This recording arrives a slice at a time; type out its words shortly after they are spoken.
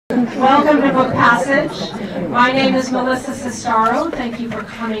Welcome to Book Passage. My name is Melissa Sestaro. Thank you for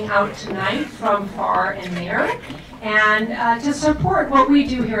coming out tonight from far and near, and to support what we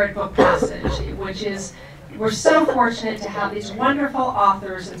do here at Book Passage, which is we're so fortunate to have these wonderful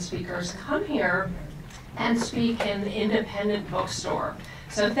authors and speakers come here and speak in the independent bookstore.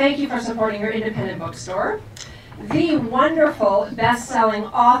 So thank you for supporting your independent bookstore. The wonderful best-selling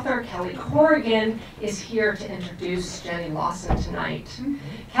author Kelly Corrigan is here to introduce Jenny Lawson tonight.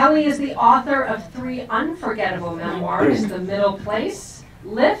 Kelly is the author of 3 unforgettable memoirs, The Middle Place,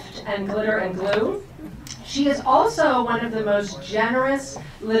 Lift, and Glitter and Glue. She is also one of the most generous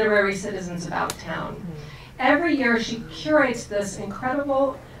literary citizens about town. Every year she curates this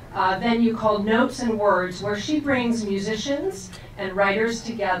incredible venue called Notes and Words, where she brings musicians and writers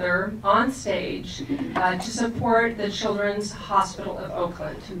together on stage to support the Children's Hospital of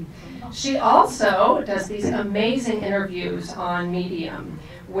Oakland. She also does these amazing interviews on Medium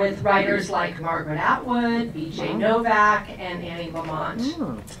with writers like Margaret Atwood, B.J. Novak, and Annie Lamont.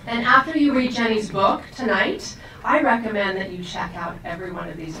 And after you read Jenny's book tonight, I recommend that you check out every one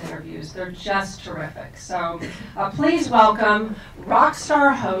of these interviews. They're just terrific. So please welcome rock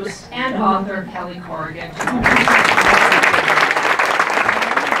star host and author Kelly Corrigan.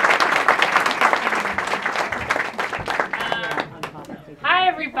 Hi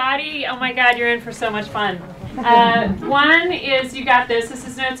everybody. Oh my God, you're in for so much fun. One is You Got This. This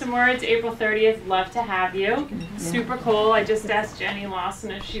is Notes and Words, April 30th. Love to have you. Super cool. I just asked Jenny Lawson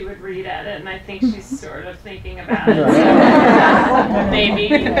if she would read at it, and I think she's sort of thinking about it. So maybe you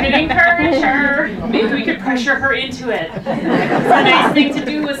could encourage her. Maybe we could pressure her into it. It's a nice thing to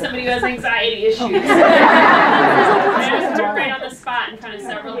do with somebody who has anxiety issues. Just right on the spot in front of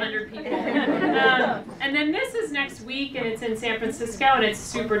several hundred people. And then this is next week, and it's in San Francisco, and it's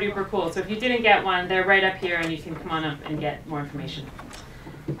super duper cool. So if you didn't get one, they're right up here, and you can come on up and get more information.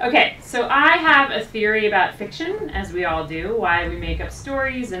 Okay, so I have a theory about fiction, as we all do, why we make up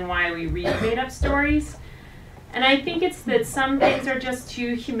stories and why we read made-up stories. And I think it's that some things are just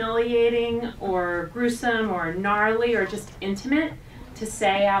too humiliating or gruesome or gnarly or just intimate to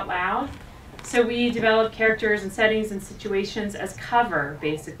say out loud. So we develop characters and settings and situations as cover,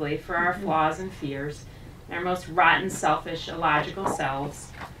 basically, for our flaws and fears, and our most rotten, selfish, illogical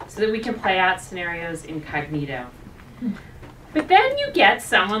selves, so that we can play out scenarios incognito. But then you get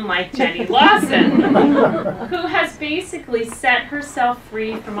someone like Jenny Lawson, who has basically set herself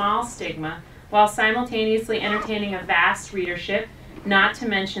free from all stigma while simultaneously entertaining a vast readership, not to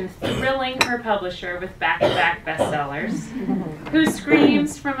mention thrilling her publisher with back-to-back bestsellers, who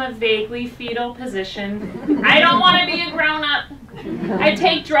screams from a vaguely fetal position, "I don't want to be a grown-up. I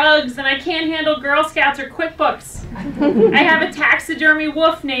take drugs and I can't handle Girl Scouts or QuickBooks. I have a taxidermy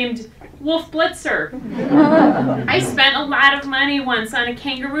wolf named Wolf Blitzer. I spent a lot of money once on a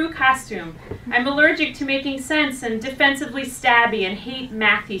kangaroo costume. I'm allergic to making sense and defensively stabby and hate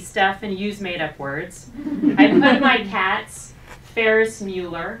mathy stuff and use made-up words. I put my cats, Ferris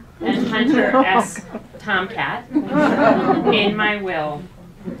Mueller and Hunter S. Tomcat, in my will.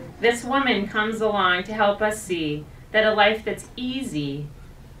 This woman comes along to help us see that a life that's easy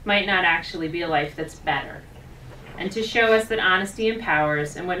might not actually be a life that's better, and to show us that honesty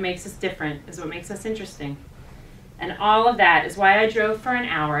empowers, and what makes us different is what makes us interesting. And all of that is why I drove for an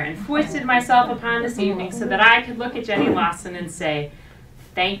hour and foisted myself upon this evening so that I could look at Jenny Lawson and say,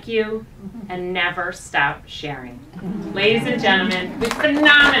 thank you, and never stop sharing. Ladies and gentlemen, the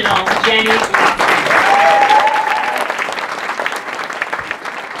phenomenal Jenny Lawson.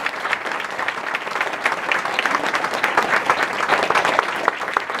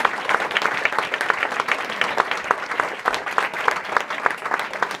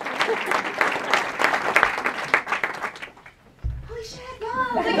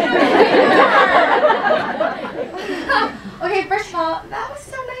 Okay, first of all, that was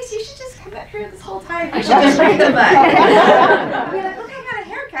so nice. You should just come up here this whole time. You should just read the book. I'll be like, look, I got a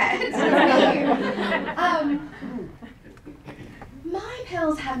haircut. My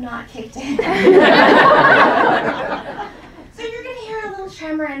pills have not kicked in. So you're going to hear a little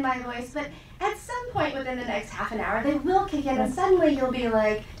tremor in my voice, but at some point within the next half an hour, they will kick in, and suddenly you'll be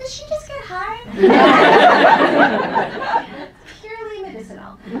like, did she just get high? Purely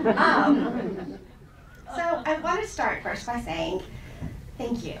medicinal. So I want to start first by saying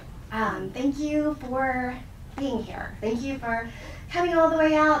thank you. Thank you for being here. Thank you for coming all the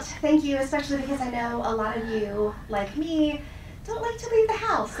way out. Thank you, especially because I know a lot of you, like me, don't like to leave the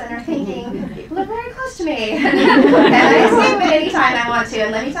house and are thinking, people are very close to me. And I escape at any time I want to.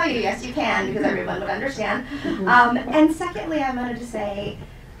 And let me tell you, yes, you can, because everyone would understand. And secondly, I wanted to say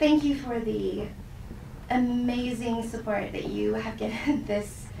thank you for the amazing support that you have given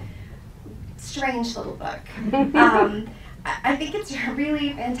this strange little book. I think it's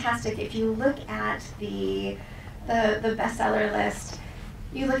really fantastic. If you look at the bestseller list,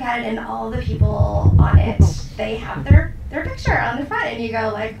 you look at it and all the people on it, they have their picture on the front, and you go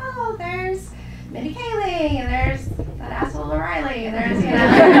like, oh, there's Mindy Kaling, and there's that asshole O'Reilly, and there's, you know.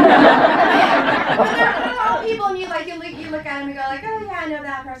 But they're all people, and you look at them and go like, oh yeah, I know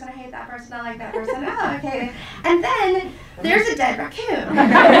that person, I hate that person, I like that person, oh, okay. And then there's a dead raccoon.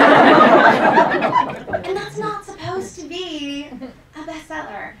 And that's not supposed to be a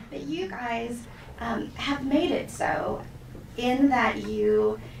bestseller, but you guys have made it so, in that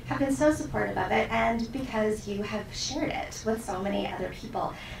you have been so supportive of it, and because you have shared it with so many other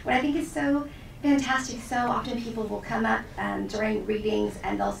people. What I think is so fantastic, so often people will come up during readings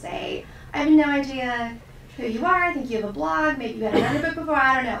and they'll say, I have no idea who you are, I think you have a blog, maybe you had another book before,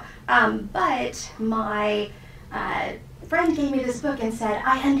 I don't know. But my friend gave me this book and said,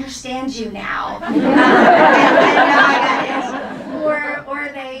 I understand you now. And now I get it. Or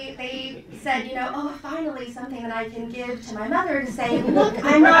they said, you know, oh, finally something that I can give to my mother to say, look,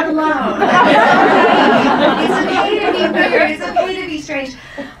 I'm not alone. It's okay to be weird, it's okay to be strange.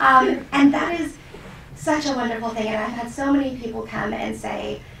 And that is such a wonderful thing. And I've had so many people come and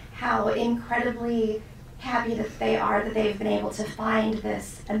say how incredibly happy that they are that they've been able to find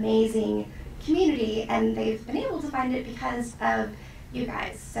this amazing community, and they've been able to find it because of you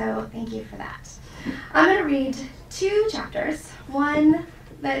guys. So thank you for that. I'm going to read 2 chapters, one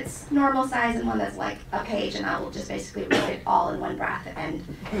that's normal size and one that's like a page, and I will just basically read it all in one breath and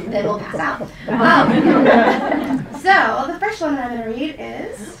then we'll pass out. So the first one that I'm going to read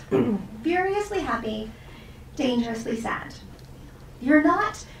is Furiously Happy, Dangerously Sad. You're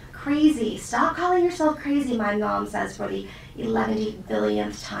not crazy. Stop calling yourself crazy, my mom says for the 11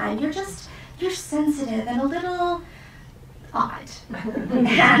 billionth time. You're sensitive and a little odd.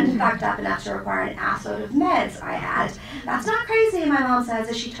 And fucked up enough to require an assload of meds, I add. That's not crazy, my mom says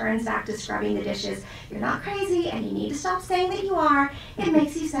as she turns back to scrubbing the dishes. You're not crazy, and you need to stop saying that you are. It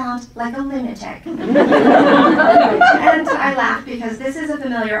makes you sound like a lunatic. And I laugh because this is a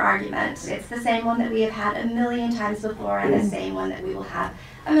familiar argument. It's the same one that we have had a million times before, and the same one that we will have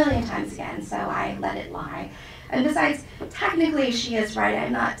a million times again, so I let it lie. And besides, technically she is right.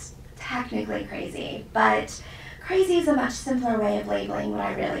 I'm not technically crazy, but crazy is a much simpler way of labeling what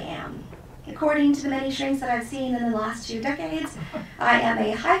I really am. According to the many shrinks that I've seen in the last 2 decades, I am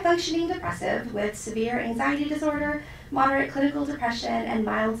a high-functioning depressive with severe anxiety disorder, moderate clinical depression, and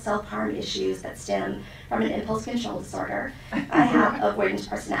mild self-harm issues that stem from an impulse control disorder. I have avoidant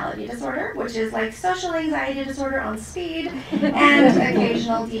personality disorder, which is like social anxiety disorder on speed, and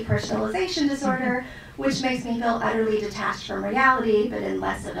occasional depersonalization disorder, which makes me feel utterly detached from reality, but in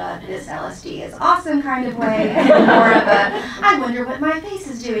less of a this LSD is awesome kind of way, and more of a I wonder what my face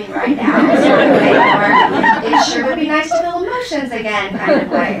is doing right now sort of way, or it sure would be nice to feel emotions again kind of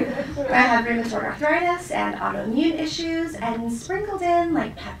way. I have rheumatoid arthritis and autoimmune issues, and sprinkled in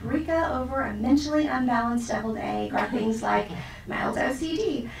like paprika over a mentally unbalanced deviled egg are things like mild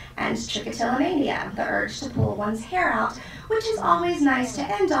OCD and trichotillomania, the urge to pull one's hair out, which is always nice to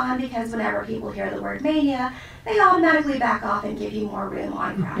end on because whenever people hear the word mania, they automatically back off and give you more room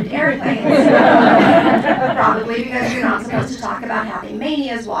on crowded airplanes. Probably because you're not supposed to talk about having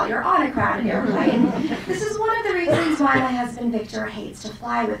manias while you're on a crowded airplane. This is one of the reasons why my husband Victor hates to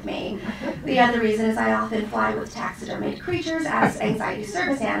fly with me. The other reason is I often fly with taxidermied creatures as anxiety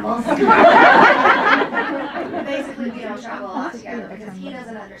service animals. Basically, we don't travel a lot together because he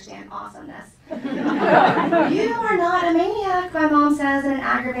doesn't understand awesomeness. You are not a maniac, my mom says in an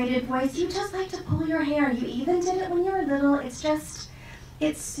aggravated voice. You just like to pull your hair. You even did it when you were little. It's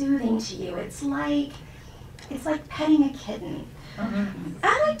soothing to you. It's like petting a kitten.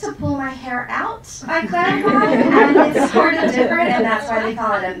 I like to pull my hair out, I clarify, and it's sort of different, and that's why they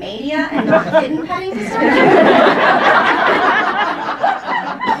call it a mania and not kitten petting disorder.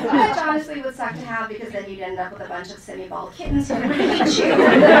 Which honestly would suck to have because then you'd end up with a bunch of semi-bald kittens who would hate you.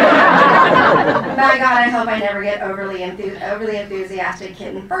 My God, I hope I never get overly enthusiastic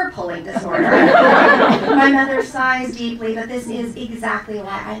kitten fur pulling disorder. My mother sighs deeply, but this is exactly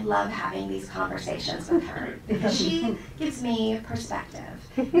why I love having these conversations with her, because she gives me perspective.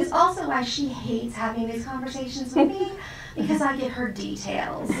 It's also why she hates having these conversations with me, because I give her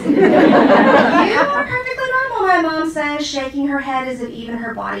details. You are perfectly normal, my mom says, shaking her head as if even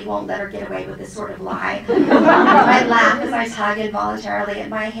her body won't let her get away with this sort of lie. I laugh as I tug involuntarily at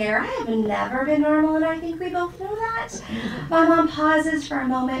my hair. I have never been normal, and I think we both know that. My mom pauses for a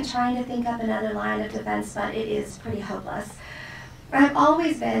moment, trying to think up another line of defense, but it is pretty hopeless. I've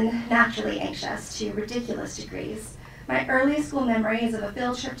always been naturally anxious to ridiculous degrees. My earliest school memory is of a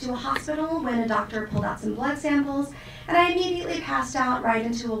field trip to a hospital when a doctor pulled out some blood samples, and I immediately passed out right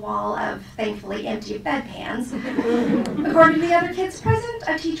into a wall of thankfully empty bedpans. According to the other kids present,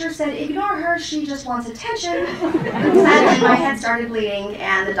 a teacher said, "Ignore her, she just wants attention." And then my head started bleeding,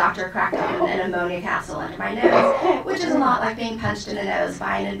 and the doctor cracked open an ammonia capsule under my nose, which is a lot like being punched in the nose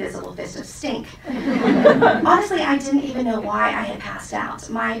by an invisible fist of stink. Honestly, I didn't even know why I had passed out.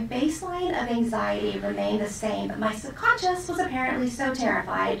 My baseline of anxiety remained the same, but my subconscious was apparently so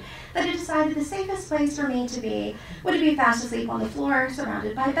terrified that it decided the safest place for me to be would be fast asleep on the floor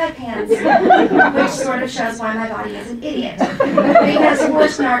surrounded by bedpans, which sort of shows why my body is an idiot, because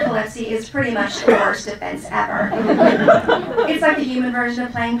worse narcolepsy is pretty much the worst defense ever. It's like the human version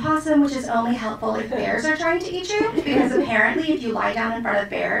of playing possum, which is only helpful if bears are trying to eat you, because apparently if you lie down in front of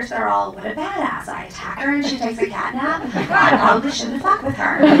bears, they're all, "What a badass, I attack her and she takes a cat nap. I probably shouldn't fuck with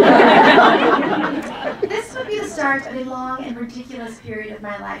her." This would be the start of a long and ridiculous period of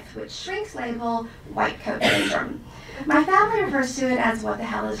my life, which shrinks label white coat syndrome. My family refers to it as "what the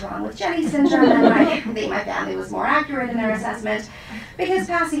hell is wrong with Jenny syndrome," and I think my family was more accurate in their assessment, because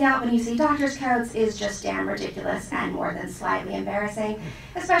passing out when you see doctor's coats is just damn ridiculous and more than slightly embarrassing,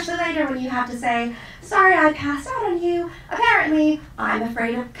 especially later when you have to say, "Sorry, I passed out on you. Apparently, I'm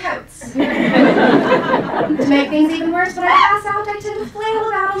afraid of coats." To make things even worse, when I pass out, I tend to flail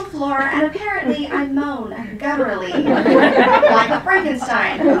about on the floor, and apparently I moan gutturally, like a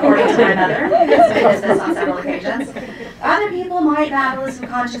Frankenstein, according to my mother, who has witnessed this on several occasions. Other people might battle a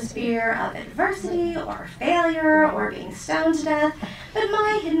subconscious fear of adversity or failure or being stoned to death, but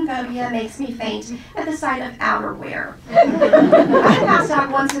my hidden phobia makes me faint at the sight of outerwear. I passed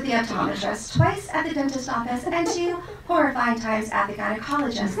out once at the optometrist, twice at the dentist office, and 2 horrifying times at the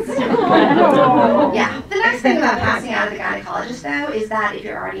gynecologist. Yeah, the nice thing about passing out at the gynecologist, though, is that if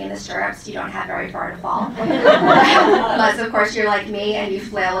you're already in the stirrups, you don't have very far to fall. Unless, of course, you're like me and you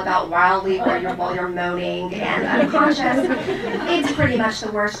flail about wildly while you're moaning and unconscious. It's pretty much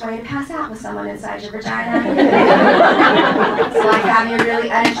the worst way to pass out with someone inside your vagina. It's like having a really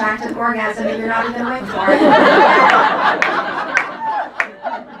unattractive orgasm and you're not even awake for it.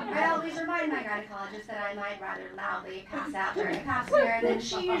 I always remind my gynecologist that I might rather loudly pass out during a pap smear, and then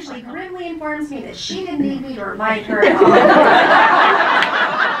she usually grimly informs me that she didn't need me to remind her at all.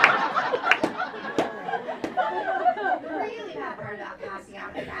 Passing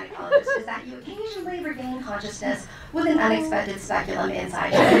out at a gynecologist is that you occasionally regain consciousness with an unexpected speculum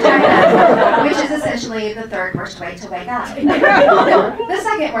inside your vagina, which is essentially the 3rd worst way to wake up. The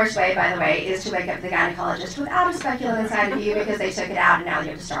 2nd worst way, by the way, is to wake up the gynecologist without a speculum inside of you because they took it out and now you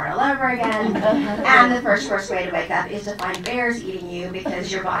have to start all over again. And the 1st worst way to wake up is to find bears eating you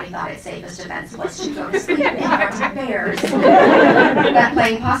because your body thought its safest defense was to go to sleep in front of bears. That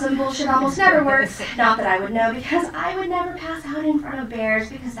playing possum bullshit almost never works. Not that I would know, because I would never pass out in front of bears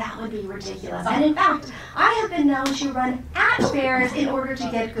because that would be ridiculous. And in fact, I have been known to run at bears in order to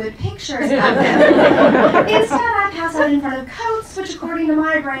get good pictures of them. Instead, I pass out in front of coats, which according to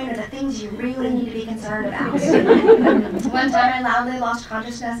my brain are the things you really need to be concerned about. One time I loudly lost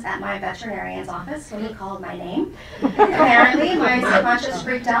consciousness at my veterinarian's office when he called my name. Apparently, my subconscious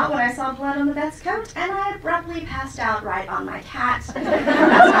freaked out when I saw blood on the vet's coat, and I abruptly passed out right on my cat.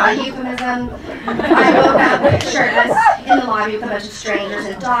 That's not a euphemism. I woke up shirtless in the lobby with a bunch of strangers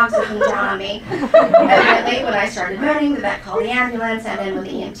and dogs looking down on me. Evidently, when I started moaning, the vet called the ambulance, and then when the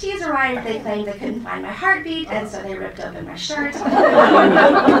EMTs arrived, they claimed they couldn't find my heartbeat, and so they ripped open my shirt.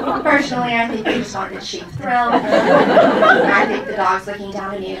 Personally, I think they just wanted a cheap thrill. I think the dogs looking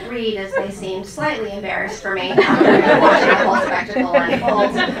down at me agreed, as they seemed slightly embarrassed for me after watching the whole spectacle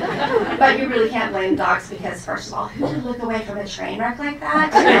unfold. But you really can't blame dogs because, first of all, who would look away from a train wreck like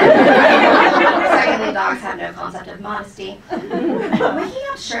that? Secondly, dogs have no concept of modesty. Waking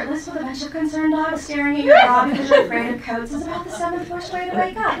up shirtless with a bunch of concerned dogs staring at your bra because you're afraid of coats is about the 7th worst way to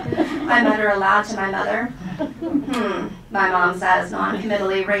wake up. I mutter aloud to my mother. My mom says,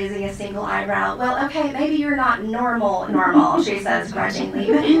 non-committally, raising a single eyebrow. "Well, okay, maybe you're not normal, she says grudgingly,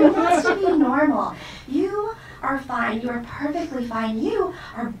 but who wants to be normal? You are fine. You are perfectly fine. You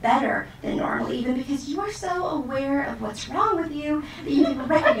are better than normal, even because you are so aware of what's wrong with you that you can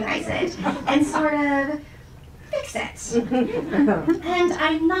recognize it and sort of fix it." And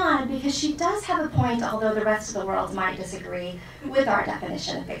I nod because she does have a point, although the rest of the world might disagree with our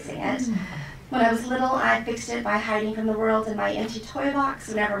definition of fixing it. When I was little, I fixed it by hiding from the world in my empty toy box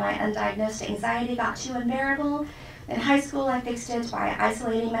whenever my undiagnosed anxiety got too unbearable. In high school, I fixed it by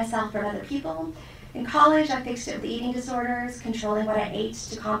isolating myself from other people. In college, I fixed it with eating disorders, controlling what I ate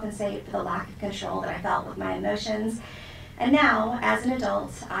to compensate for the lack of control that I felt with my emotions. And now, as an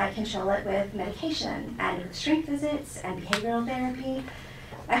adult, I control it with medication and with strength visits and behavioral therapy.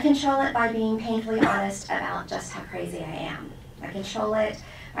 I control it by being painfully honest about just how crazy I am. I control it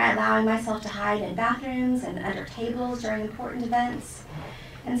by allowing myself to hide in bathrooms and under tables during important events.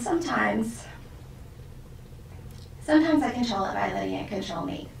 And sometimes I control it by letting it control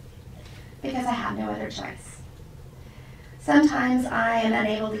me, because I have no other choice. Sometimes I am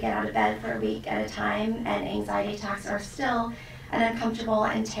unable to get out of bed for a week at a time, and anxiety attacks are still an uncomfortable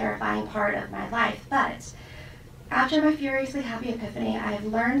and terrifying part of my life. But after my furiously happy epiphany, I have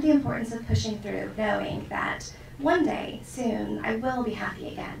learned the importance of pushing through, knowing that one day, soon, I will be happy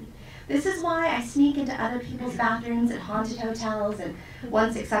again. This is why I sneak into other people's bathrooms at haunted hotels, and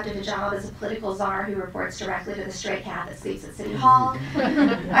once accepted a job as a political czar who reports directly to the stray cat that sleeps at City Hall.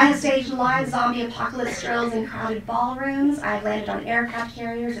 I have staged live zombie apocalypse drills in crowded ballrooms. I have landed on aircraft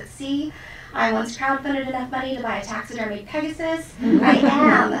carriers at sea. I once crowdfunded enough money to buy a taxidermied Pegasus. I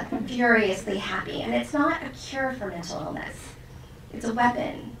am furiously happy, and it's not a cure for mental illness. It's a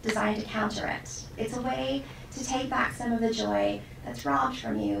weapon designed to counter it. It's a way to take back some of the joy that's robbed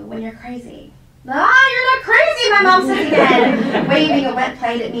from you when you're crazy. Ah, you're not crazy, my mom says again, waving a wet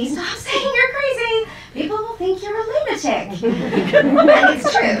plate at me. Stop saying you're crazy. People will think you're a lunatic. And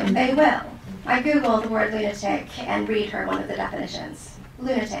it's true, they will. I Googled the word lunatic and read her one of the definitions.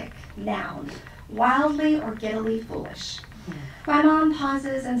 Lunatic, noun, wildly or giddily foolish. My mom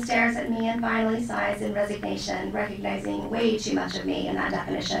pauses and stares at me and finally sighs in resignation, recognizing way too much of me in that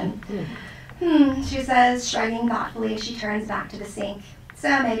definition. She says, shrugging thoughtfully as she turns back to the sink.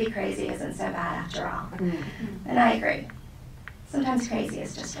 So maybe crazy isn't so bad after all. And I agree. Sometimes crazy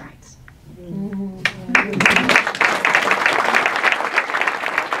is just right.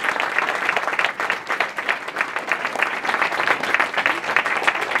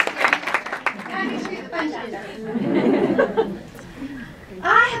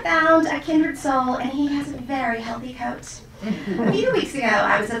 I have found a kindred soul, and he has a very healthy coat. A few weeks ago,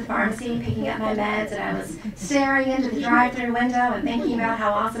 I was at the pharmacy picking up my meds, and I was staring into the drive-thru window and thinking about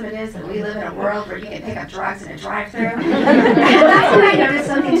how awesome it is that we live in a world where you can pick up drugs in a drive-thru. And that's when I noticed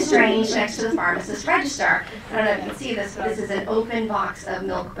something strange next to the pharmacist's register. I don't know if you can see this, but this is an open box of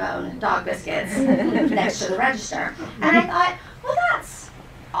Milk-Bone dog biscuits next to the register. And I thought, well, that's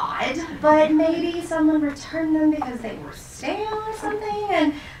odd, but maybe someone returned them because they were stale or something,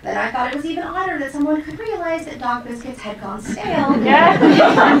 and then I thought it was even odder that someone could realize that dog biscuits had gone stale.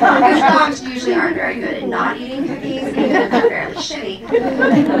 Because dogs usually aren't very good at not eating cookies, even if they're fairly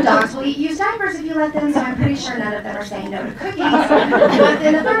shitty. Dogs will eat used diapers if you let them, so I'm pretty sure none of them are saying no to cookies. But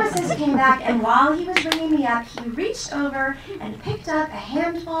then the pharmacist came back, and while he was ringing me up, he reached over and picked up a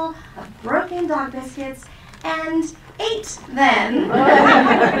handful of broken dog biscuits and ate them.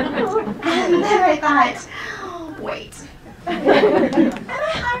 And then I thought, oh, wait. Am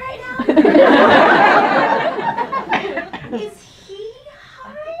I high right now? Is he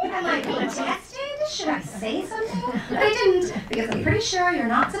high? Am I being tested? Should I say something? But I didn't, because I'm pretty sure you're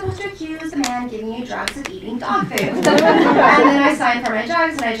not supposed to accuse the man giving you drugs of eating dog food. And then I signed for my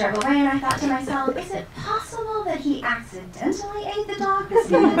drugs and I drove away, and I thought to myself, is it possible that he accidentally ate the dog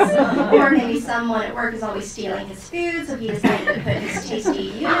biscuits? Or maybe someone at work is always stealing his food, so he decided to put his tasty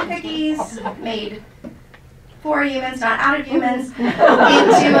unit cookies, made for humans, not out of humans, into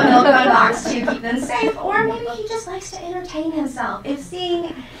a Milk-Bone box to keep them safe. Or maybe he just likes to entertain himself. If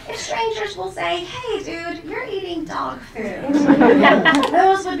strangers will say, hey dude, you're eating dog food.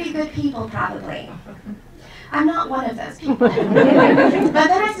 Those would be good people, probably. I'm not one of those people. But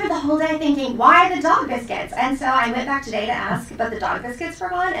then I spent the whole day thinking, why the dog biscuits? And so I went back today to ask, but the dog biscuits were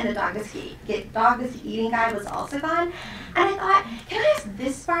gone, and the dog biscuit eating guy was also gone. And I thought, can I ask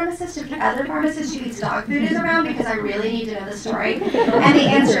this pharmacist if the other pharmacist who eats dog food is around, because I really need to know the story? And the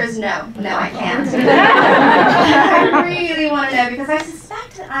answer is no. No, I can't. I really want to know, because I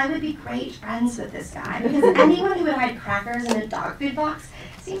suspect that I would be great friends with this guy, because anyone who would hide crackers in a dog food box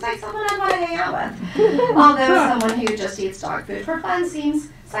seems like someone I'd want to hang out with. Although someone who just eats dog food for fun seems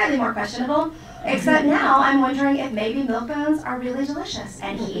slightly more questionable. Except now I'm wondering if maybe Milk-Bones are really delicious,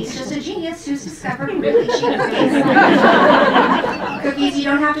 and he's just a genius who's discovered really cheap cookies. Cookies you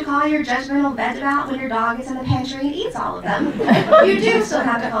don't have to call your judgmental vet about when your dog is in the pantry and eats all of them. You do still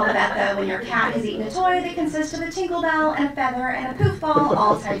have to call the vet, though, when your cat has eaten a toy that consists of a tinkle bell and a feather and a poof ball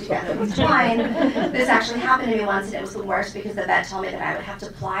all tied together with twine. This actually happened to me once, and it was the worst because the vet told me that I would have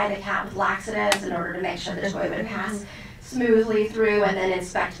to ply the cat with laxatives in order to make sure the toy would pass smoothly through and then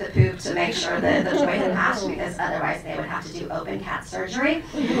inspect the poop to make sure that the toy had passed, because otherwise they would have to do open cat surgery.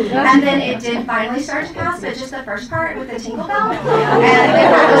 And then it did finally start to pass, but just the first part with the tinkle bell. And the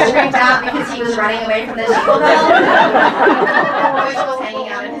cat was freaked out because he was running away from the tinkle bell, which was hanging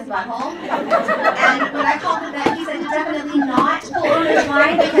out in his butthole. And when I called the vet, he said to definitely not pull on the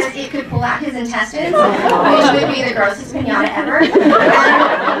twine because it could pull out his intestines, which would be the grossest pinata ever. And so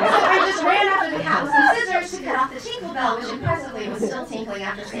I just ran after the cat with some scissors to cut off the tinkle bell, which impressively was still tinkling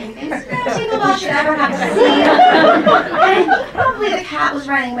after saying things no tinkle bell should ever have to see. And I think probably the cat was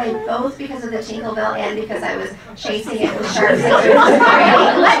running away both because of the tinkle bell and because I was chasing it with sharp scissors,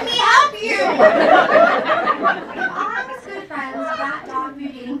 screaming, "Let me help you!" If I was good friends with that dog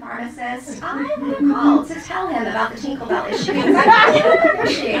food eating pharmacist, I would have called to tell him about the tinkle bell issue because I really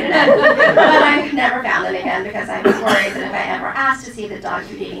appreciated it. But I never found it again because I was worried that if I ever asked to see the dog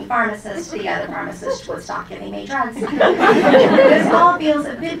food eating pharmacist, the other pharmacist would stop giving me drugs. This all feels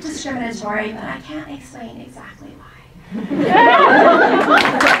a bit discriminatory, but I can't explain exactly why.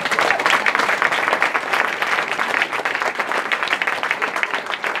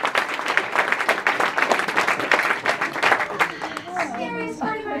 Scariest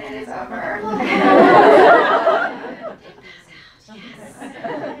part of it is over.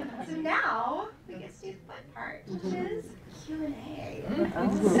 So now we get to do the fun part, which is Q&A.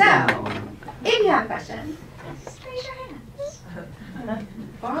 So, if you have a question, just raise your hand.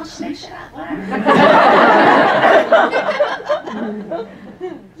 Or I'll just make shit up, whatever.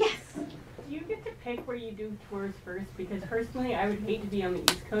 Yes. Do you get to pick where you do tours first? Because personally, I would hate to be on the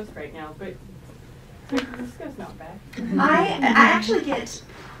East Coast right now, but San Francisco's not bad. I actually get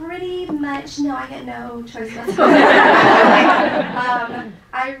pretty much, no, I get no choice whatsoever.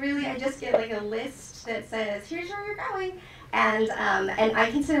 I just get like a list that says, here's where you're going. And I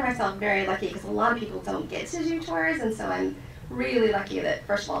consider myself very lucky because a lot of people don't get to do tours, and so I'm really lucky that,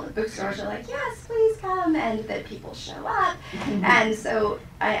 first of all, the bookstores are like, yes, please come, and that people show up. And so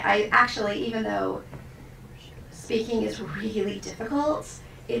I actually, even though speaking is really difficult,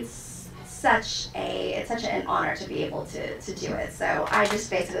 it's such an honor to be able to do it. So I just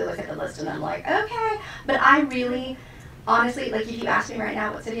basically look at the list and I'm like, okay. But I really, honestly, like if you asked me right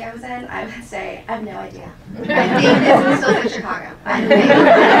now what city I was in, I would say, I have no idea. I think it's still in Chicago. And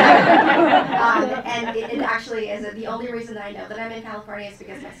it actually is the only reason that I know that I'm in California is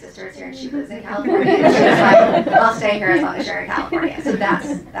because my sister is here and she lives in California. And she was like, I'll stay here as long as you're in California. So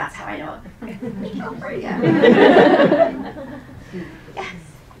that's how I know California. Yes.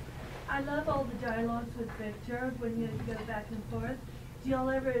 I love all the dialogues with Victor when you go back and forth. Do y'all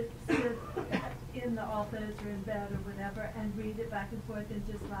ever sit in the office or in bed or whatever and read it back and forth and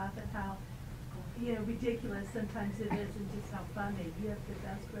just laugh at how, ridiculous sometimes it is and just how funny? You have the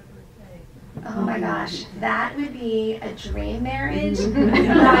best repartee. Oh my gosh, that would be a dream marriage.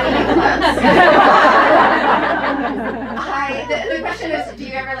 Not even close. The question is, do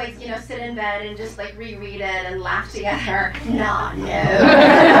you ever sit in bed and just reread it and laugh together? No. No.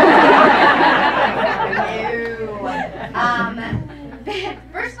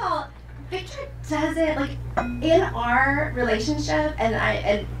 First of all, Victor doesn't in our relationship,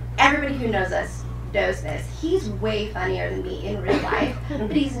 and everybody who knows us knows this. He's way funnier than me in real life,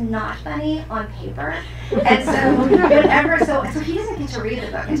 but he's not funny on paper. And so he doesn't get to read the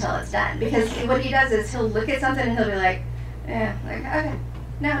book until it's done, because what he does is he'll look at something and he'll be like, okay.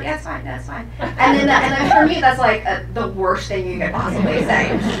 No, yeah, it's fine, that's fine. And then for me, that's the worst thing you could possibly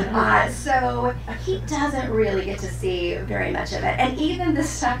say. So he doesn't really get to see very much of it. And even the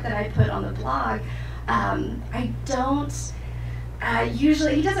stuff that I put on the blog, I don't,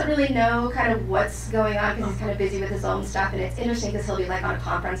 usually, he doesn't really know kind of what's going on because he's kind of busy with his own stuff. And it's interesting because he'll be on a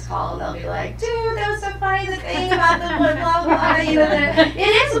conference call and they'll be like, dude, that was so funny, the thing about the blah, blah, blah, it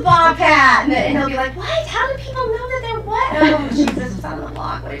is a bobcat. And he'll be like, what? How do people know that they're what? Oh, Jesus, it's on the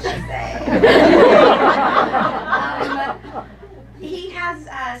blog. What did she say? He has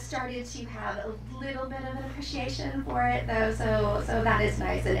started to have a little bit of an appreciation for it, though, so that is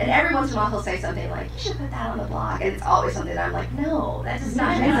nice. And every once in a while he'll say something like, you should put that on the blog. And it's always something that I'm like, no, that does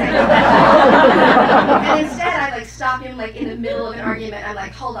not make sense. And instead I stop him in the middle of an argument. I'm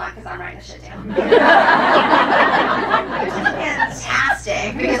like, hold on, because I'm writing this shit down. Which is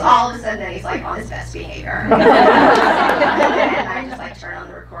fantastic, because all of a sudden he's on his best behavior. And I just turn on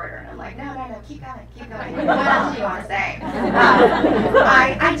the recorder and I'm like, no, keep going. What else do you want to say?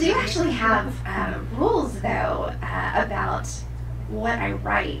 I do actually have rules, though, about what I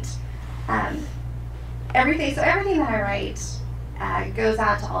write. Everything that I write goes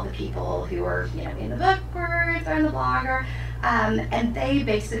out to all the people who are, in the book or if they're in the blog, and they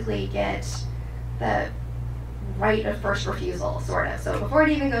basically get right of first refusal, sort of. So before it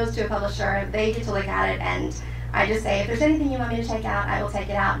even goes to a publisher, they get to look at it, and I just say, if there's anything you want me to take out, I will take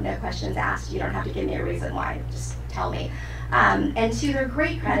it out. No questions asked. You don't have to give me a reason why. Just tell me. And to their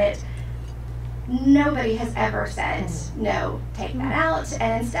great credit, nobody has ever said, no, take that out.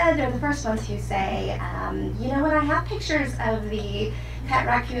 And instead, they're the first ones who say, you know what, I have pictures of the pet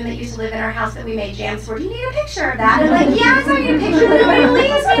raccoon that used to live in our house that we made jams for. Do you need a picture of that? And I'm like, yes, I need a picture that nobody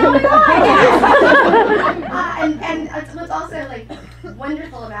believes me. Oh my God, yes. And what's also like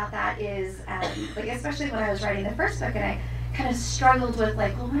wonderful about that is, like especially when I was writing the first book, and I kind of struggled with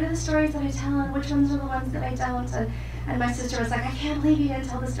like, well, what are the stories that I tell, and which ones are the ones that I don't? And my sister was like, I can't believe you didn't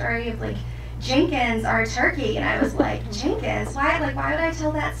tell the story of like Jenkins, our turkey. And I was like, Jenkins? Why would I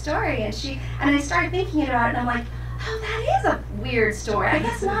tell that story? And I started thinking about it, and I'm like, oh, that is a weird story. I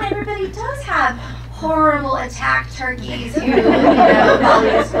guess not everybody does have horrible attacked turkeys who, probably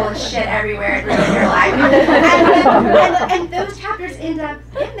just full of shit everywhere and ruin your life. And those chapters end up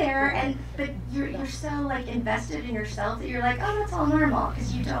in there, but you're so like invested in yourself that you're like, oh, that's all normal,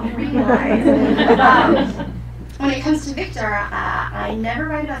 because you don't realize. When it comes to Victor, I never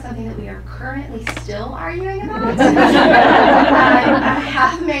write about something that we are currently still arguing about. I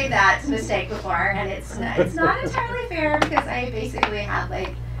have made that mistake before, and it's not entirely fair, because I basically have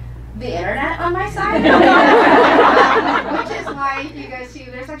like the internet on my side, which is why if you go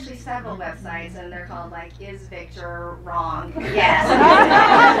to, there's actually several websites, and they're called like, is Victor wrong? Yes.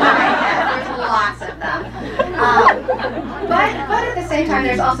 There's lots of them. But at the same time,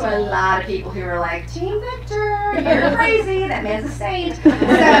 there's also a lot of people who are like, Team Victor, you're crazy, that man's a saint. So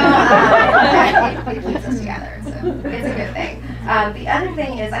it keeps us together, so it's a good thing. The other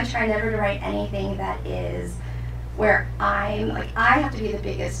thing is I try never to write anything that is where I have to be the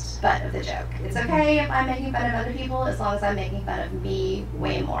biggest butt of the joke. It's okay if I'm making fun of other people, as long as I'm making fun of me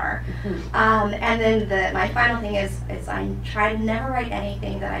way more. And then my final thing is I try to never write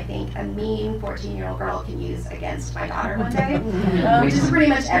anything that I think a mean 14-year-old girl can use against my daughter one day, which is pretty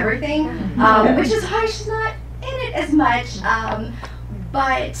much everything, which is why she's not in it as much.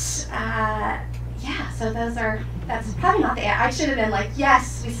 Yeah, so that's probably not the end. I should have been like,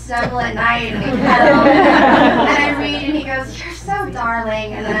 yes, we snuggle at night and we cuddle. And I read and he goes, you're so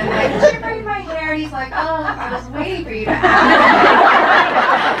darling. And then I'm like, did you braid my hair? And he's like, oh, I was waiting for you to ask.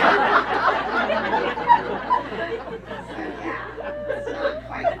 So yeah, it's not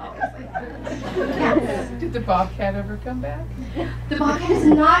quite always like that. Yes. Did the bobcat ever come back? The bobcat has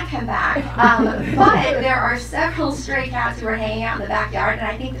not come back, but there are several stray cats who are hanging out in the backyard, and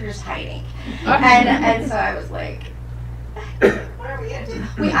I think they're just hiding. And so I was like, what are we going to do?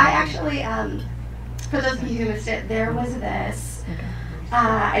 I actually, for those of you who missed it, there was this.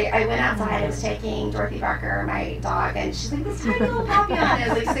 I went outside, I was taking Dorothy Barker, my dog, and she's like, this tiny little puppy on. It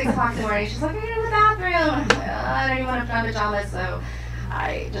was like 6 o'clock in the morning. She's like, I'm going to the bathroom. I'm like, I don't even want to put on pajamas, so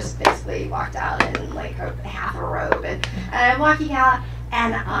I just basically walked out in like half a robe, and I'm walking out,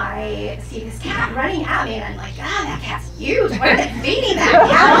 and I see this cat running at me, and I'm like, that cat's huge. What are they feeding that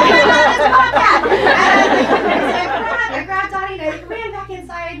cat? Oh my God, it's a bobcat! And I grabbed Donnie, and I ran back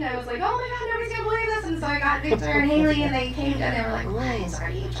inside, and I was like, oh my God, nobody's gonna believe this. And so I got Victor and Haley, and they came and they were like, Liz, are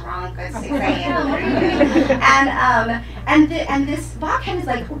you drunk? It's 6 a.m. What are you doing? And this bobcat is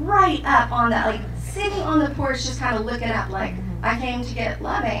like right up on that, like sitting on the porch, just kind of looking up, like, I came to get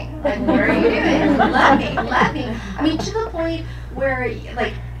loving. Like, what are you doing? Love me. I mean, to the point where,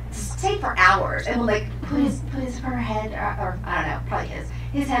 like, stay for hours and will, like, put her head, or I don't know, probably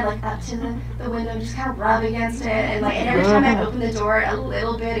his head, like, up to the window and just kind of rub against it. And, like, and every time I open the door a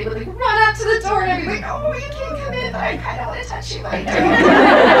little bit, it would, like, run up to the door and I'd be like, oh, you can't come in, but I kind of want to touch you. But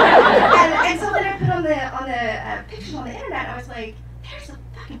and so then I put on the pictures on the internet, I was like, there's a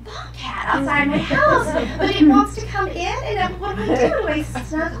fucking bobcat outside my house, but it wants to come in, and what do? Do I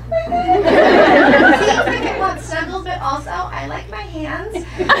snuggle with it? It seems like it wants snuggles, but also I like my hands, and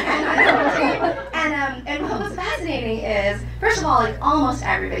I don't do. And what was fascinating is, first of all, like almost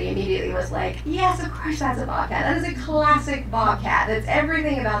everybody immediately was like, yes, of course that's a bobcat. That is a classic bobcat. That's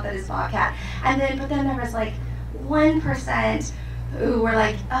everything about that is bobcat. But then there was like 1% who were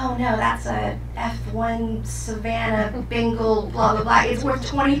like, oh no, that's a F1 Savannah Bengal, blah, blah, blah. It's worth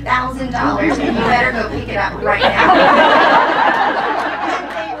 $20,000 and you better go pick it up right now. And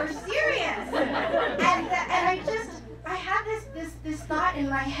they were serious. And I had this thought in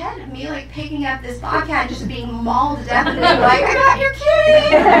my head of me like picking up this bobcat just being mauled to death and being like, I got your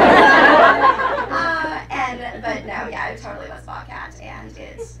kitty! But no, yeah, it totally was bobcat, and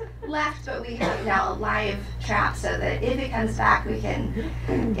it's left, but we have now a live trap so that if it comes back, we can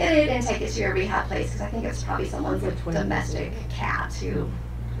get it and take it to a rehab place, because I think it's probably someone's like domestic cat who,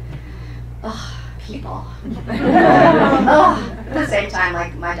 people. At the same time,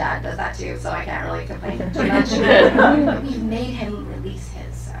 like, my dad does that too, so I can't really complain too much. But we've made him release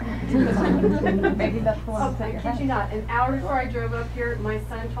his, so. Maybe that's the one. Oh, I kid you not. An hour before I drove up here, my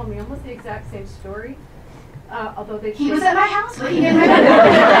son told me almost the exact same story. Although they He was at my house, but he didn't know.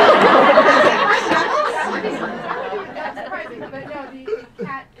 That's surprising, but no, the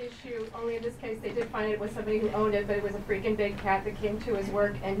cat issue, only in this case, they did find it was somebody who owned it, but it was a freaking big cat that came to his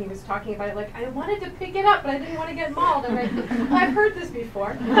work, and he was talking about it like, I wanted to pick it up, but I didn't want to get mauled. I'm like, I've heard this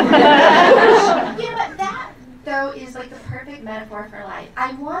before. You know what, that, though, is like the perfect metaphor for life.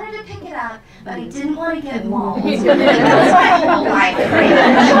 I wanted to pick it up, but I didn't want to get mauled. That was my whole life, pretty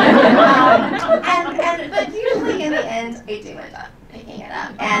much. But usually in the end, I do end up picking it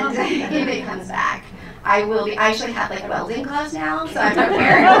up, and if it comes back, I actually have like welding gloves now, so I'm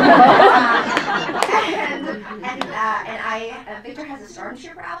prepared. Victor has a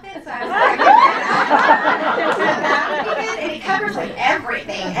stormtrooper outfit, so I was like, and it covers like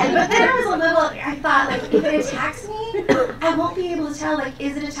everything. But then I was a little, I thought like, if it attacks me, I won't be able to tell like,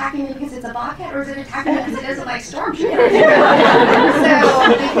 is it attacking me because it's a bobcat, or is it attacking me because it doesn't like stormtroopers?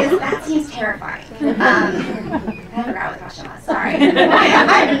 Because that seems terrifying. I forgot what the question was. Sorry.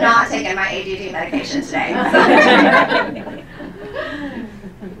 I'm not taking my ADD medication today.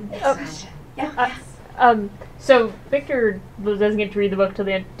 Next question. Yeah. Yes. So Victor doesn't get to read the book till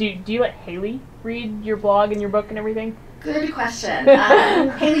the end. Do you let Haley read your blog and your book and everything? Good question.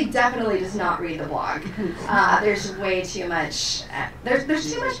 Haley definitely does not read the blog. There's way too much.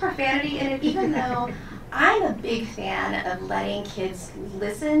 There's too much profanity in it, even though I'm a big fan of letting kids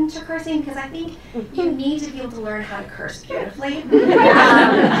listen to cursing, because I think you need to be able to learn how to curse beautifully,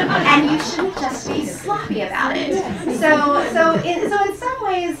 and you shouldn't just be sloppy about it. So in some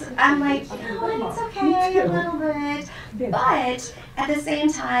ways, I'm like, you know what, it's okay a little bit, but at the same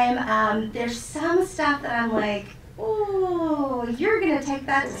time, there's some stuff that I'm like, ooh, you're gonna take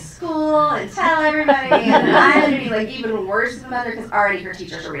that to school and tell everybody, and I'm gonna be like even worse than the mother, because already her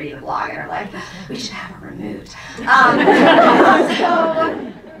teachers are reading the blog and are like, we should have her removed.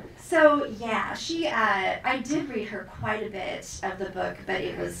 So yeah, I did read her quite a bit of the book, but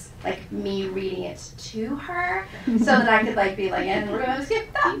it was like me reading it to her, so that I could like be like, and we're gonna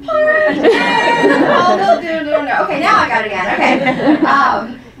skip that part. Okay, now I got it again.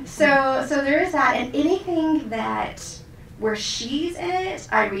 Okay. So there is that, and anything where she's in it,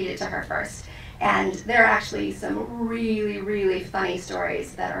 I read it to her first. And there are actually some really, really funny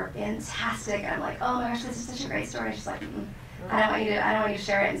stories that are fantastic. And I'm like, oh my gosh, this is such a great story. And she's like, I don't want you to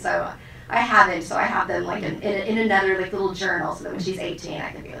share it. And so I have them like in another like little journal, so that when she's 18,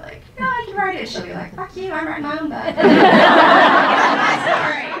 I can be like, no, I can write it. She'll be like, fuck you, I'm writing my own book.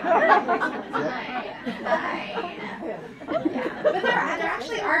 But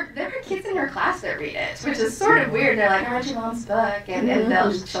there are kids in her class that read it, which is sort of weird. They're like, I read your mom's book, and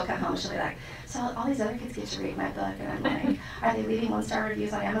she'll come home and she'll be like, so all these other kids get to read my book, and I'm like, are they leaving 1-star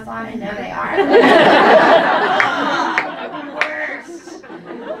reviews on Amazon? And no, they are. Worst.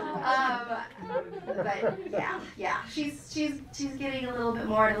 But yeah, she's getting a little bit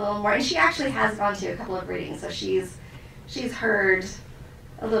more, and she actually has gone to a couple of readings, so she's heard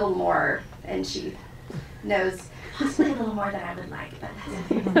a little more, and she knows possibly a little more than I would like, but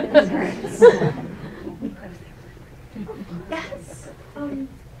that's great. Yes.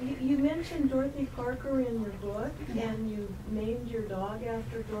 You mentioned Dorothy Parker in your book, and you named your dog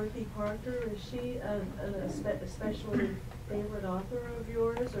after Dorothy Parker. Is she an especially favorite author of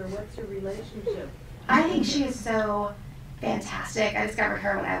yours, or what's your relationship? I think she is so fantastic. I discovered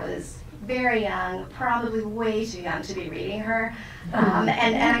her when I was very young, probably way too young to be reading her, and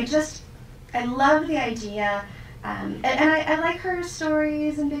I love the idea. And I like her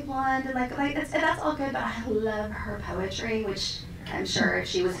stories and Big Blonde, and that's all good, but I love her poetry, which I'm sure if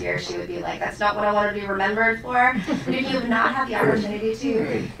she was here, she would be like, that's not what I want to be remembered for. But if you have not had the opportunity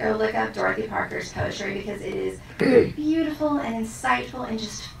to, go look up Dorothy Parker's poetry, because it is beautiful and insightful and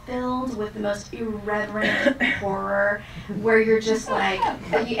just filled with the most irreverent horror, where you're just like,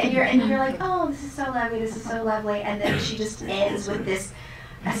 and you're like, oh, this is so lovely, and then she just ends with this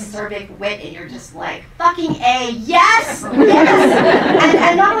acerbic wit, and you're just like, fucking A, yes! And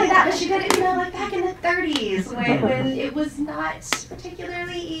not only that, but she did it, like back in the 30s, when it was not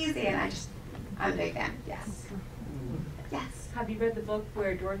particularly easy, and I'm a big fan, yes. Yes. Have you read the book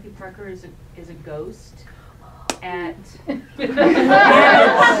where Dorothy Parker is a ghost at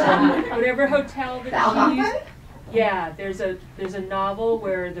whatever hotel that she used? Yeah, there's a novel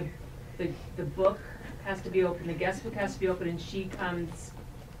where the book has to be open, the guest book has to be open, and she comes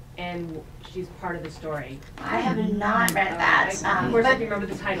and she's part of the story. I have not read that. Of course, I can remember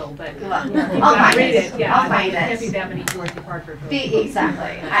the title, but Well, you I'll gotta find read it. it. Yeah, I'll find there it. can't be that many Dorothy Parker books.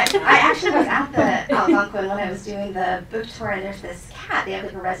 Exactly. I actually was at the Algonquin when I was doing the book tour, and there's this cat. They have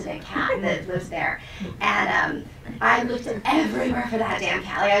like a resident cat that lives there, and I looked everywhere for that damn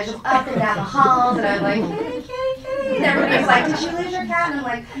cat. Like I was just up and down the halls, and I'm like, kitty, kitty, kitty. And everybody's like, did you lose your cat? And I'm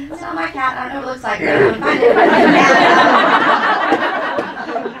like, it's not my cat. I don't know what it looks like, but I'm gonna find it. And,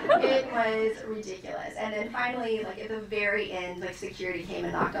 it was ridiculous. And then finally, like at the very end, like security came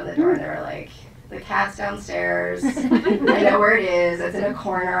and knocked on the door, and they were like, the cat's downstairs. I know where it is. It's in a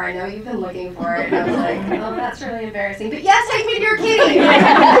corner. I know you've been looking for it. And I was like, oh, that's really embarrassing. But yes, take me to your kitty.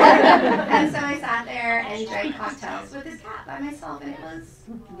 And so I sat there and drank cocktails with this cat by myself, and it was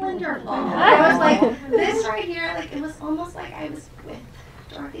wonderful. I was like, this right here, like it was almost like I was with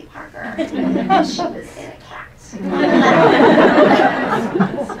Dorothy Parker, and she was in a cat.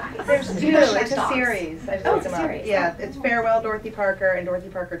 There's two. It's a series. I just Oh, looked it's a them up. series. Yeah, it's Farewell Dorothy Parker and Dorothy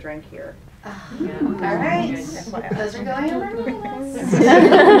Parker Drank Here. All right. FYI. Those are going on my list.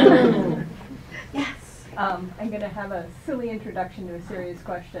 Yes. I'm going to have a silly introduction to a serious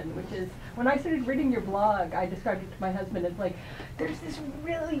question, which is, when I started reading your blog, I described it to my husband as like, there's this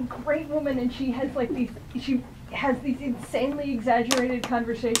really great woman, and she has these insanely exaggerated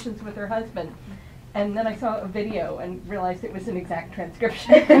conversations with her husband. And then I saw a video and realized it was an exact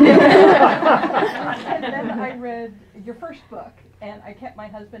transcription. And then I read your first book, and I kept my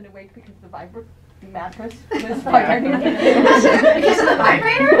husband awake because the mattress was vibrating. Because of the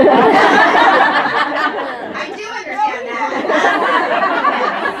vibrator? I do understand that.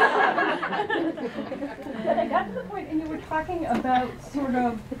 But I got to the point, and you were talking about sort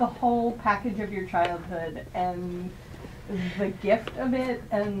of the whole package of your childhood and the gift of it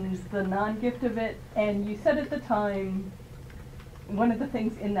and the non-gift of it, and you said at the time one of the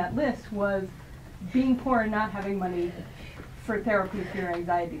things in that list was being poor and not having money for therapy for your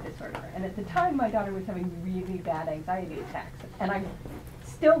anxiety disorder. And at the time my daughter was having really bad anxiety attacks, and I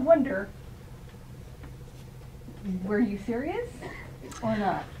still wonder, were you serious or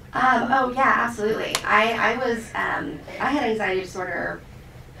not? Oh yeah, absolutely. I had anxiety disorder.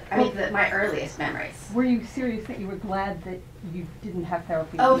 I mean, my earliest memories. Were you serious that you were glad that you didn't have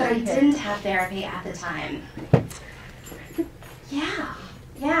therapy? Oh, that I didn't have therapy at the time. Yeah,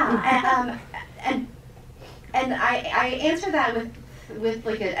 yeah. And I answer that with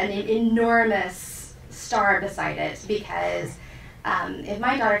like an enormous star beside it, because if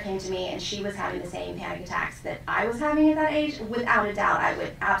my daughter came to me and she was having the same panic attacks that I was having at that age, without a doubt, I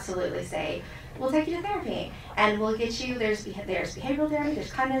would absolutely say, we'll take you to therapy, and we'll get you, there's behavioral therapy,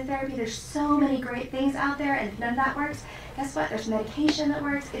 there's cognitive therapy, there's so many great things out there, and if none of that works, guess what, there's medication that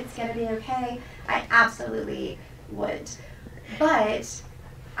works, it's gonna be okay. I absolutely would. But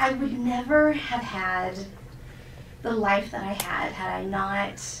I would never have had the life that I had I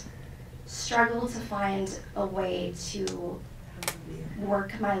not struggled to find a way to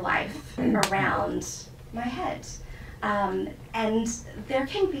work my life around my head. And there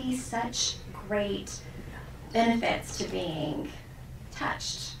can be such great benefits to being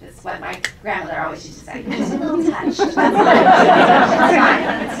touched. It's what my grandmother always used to say. You're just a little touched. That's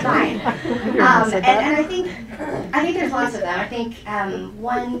fine. It's fine. And I think there's lots of them. I think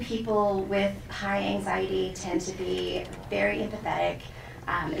one, people with high anxiety tend to be very empathetic.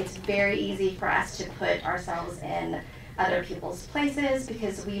 It's very easy for us to put ourselves in other people's places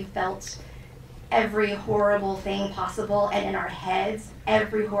because we've felt every horrible thing possible, and in our heads,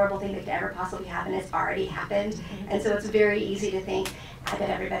 every horrible thing that could ever possibly happen has already happened. And so it's very easy to think, I bet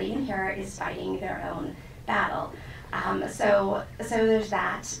everybody in here is fighting their own battle. So there's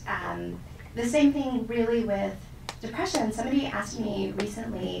that. The same thing really with depression. Somebody asked me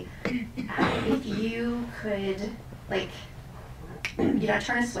recently if you could, like,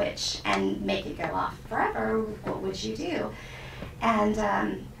 turn a switch and make it go off forever, what would you do? And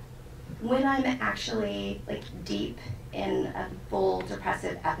when I'm actually like deep in a full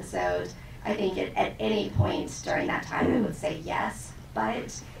depressive episode, I think at any point during that time I would say yes.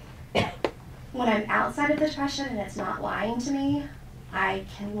 But when I'm outside of the depression and it's not lying to me, I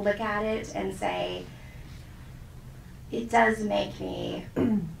can look at it and say, it does make me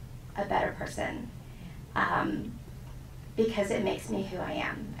a better person. Because it makes me who I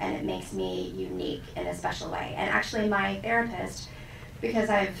am, and it makes me unique in a special way. And actually my therapist, because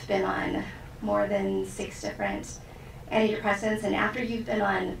I've been on more than 6 different antidepressants, and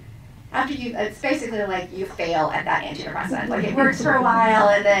it's basically like you fail at that antidepressant. Like it works for a while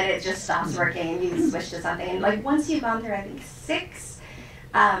and then it just stops working and you switch to something. And like once you've gone through, I think 6,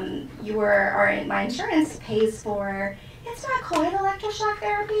 my insurance pays for, it's not quite electroshock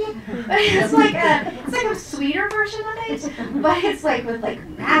therapy, but it's like a sweeter version of it. But it's like with like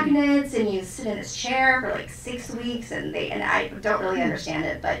magnets, and you sit in this chair for like 6 weeks, and I don't really understand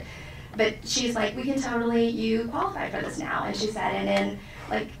it, but she's like, you qualify for this now. And she said, and in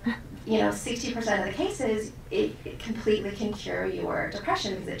like, 60% of the cases, it completely can cure your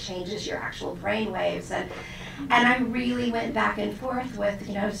depression because it changes your actual brain waves. And I really went back and forth with,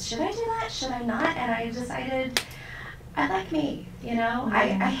 should I do that? Should I not? And I decided I like me,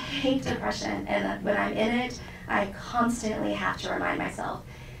 I hate depression. And when I'm in it, I constantly have to remind myself,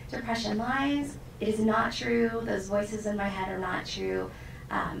 depression lies. It is not true. Those voices in my head are not true.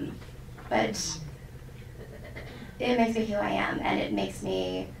 But it makes me who I am, and it makes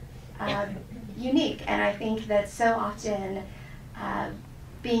me unique. And I think that so often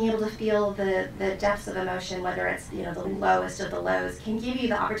being able to feel the depths of emotion, whether it's the lowest of the lows, can give you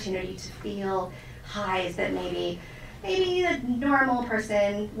the opportunity to feel highs that maybe the normal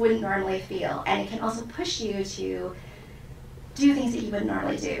person wouldn't normally feel. And it can also push you to do things that you wouldn't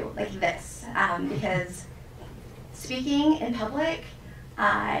normally do, like this, because speaking in public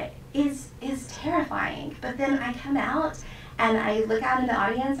is terrifying. But then I come out and I look out in the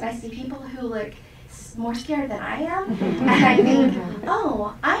audience and I see people who look more scared than I am, and I think,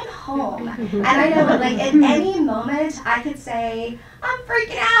 oh, I'm home. And I know that like at any moment I could say, I'm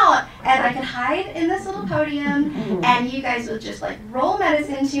freaking out, and I could hide in this little podium, and you guys would just like roll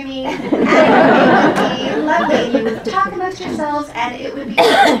medicine to me, and it would be lovely. You would talk amongst yourselves, and it would be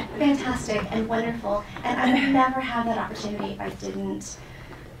fantastic and wonderful. And I would never have that opportunity if I didn't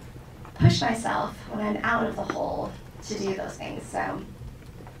push myself when I'm out of the hole to do those things. So,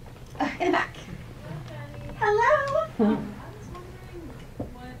 in the back. Hello. I was wondering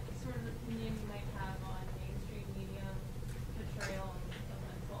what sort of opinion you might have on mainstream media portrayal of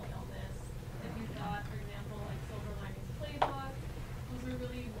mental illness. If you thought, for example, like Silver Linings Playbook was a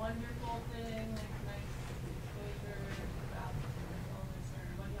really wonderful thing, like nice exposure about mental illness, or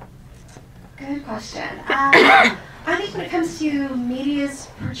what do you have to say about that? Good question. I think when it comes to media's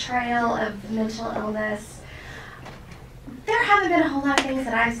portrayal of mental illness, there haven't been a whole lot of things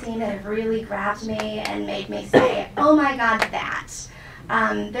that I've seen that have really grabbed me and made me say, oh my God, that.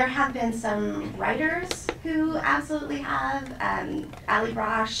 There have been some writers who absolutely have. Ali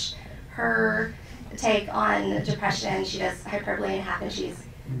Brosh, her take on depression, she does Hyperbole and Half, and she's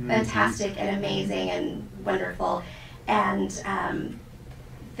fantastic and amazing and wonderful. And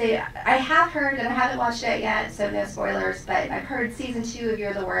I have heard, and I haven't watched it yet, so no spoilers, but I've heard season 2 of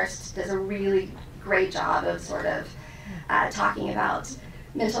You're the Worst does a really great job of sort of talking about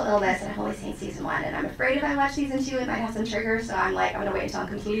mental illness, and I've only seen season 1, and I'm afraid if I watch season 2 it might have some triggers, so I'm like, I'm gonna wait until I'm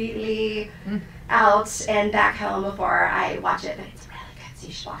completely out and back home before I watch it. But it's really good, so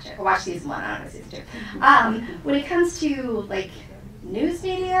you should watch it. Or watch season 1, I don't know, season 2. When it comes to like news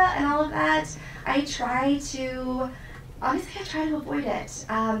media and all of that, I try to avoid it,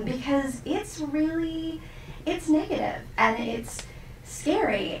 because it's negative and it's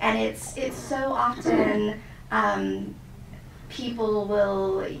scary, and it's so often people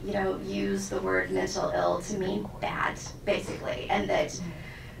will, use the word mental ill to mean bad, basically, and that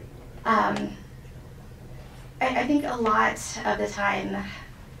I think a lot of the time,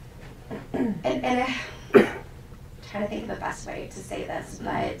 and I'm trying to think of the best way to say this,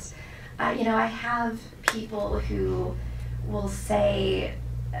 but I have people who will say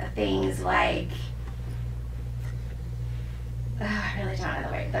things like, I really don't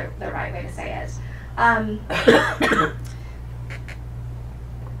know the right way to say it.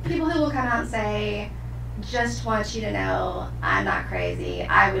 People who will come out and say, just want you to know I'm not crazy,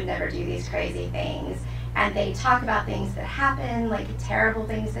 I would never do these crazy things. And they talk about things that happen, like terrible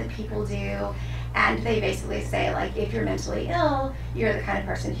things that people do, and they basically say, like, if you're mentally ill, you're the kind of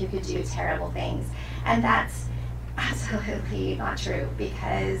person who could do terrible things. And that's absolutely not true,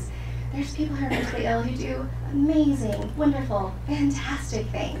 because there's people who are mentally ill who do amazing, wonderful, fantastic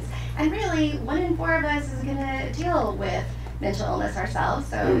things. And really, 1 in 4 of us is gonna deal with mental illness ourselves,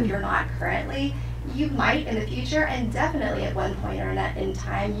 so if you're not currently, you might in the future, and definitely at one point or in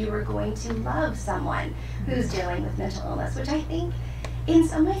time, you are going to love someone who's dealing with mental illness, which I think in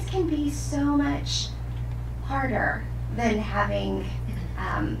some ways can be so much harder than having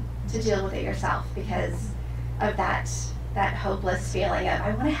to deal with it yourself, because of that hopeless feeling of,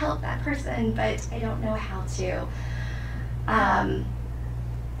 I want to help that person, but I don't know how to.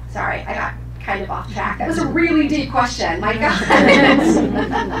 Sorry, I got kind of off track. That was a really deep question, my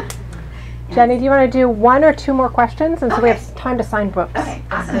God. Jenny, do you want to do 1 or 2 more questions? And so we have time to sign books. Okay,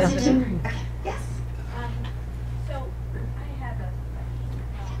 awesome. Okay, yes. So I have a question.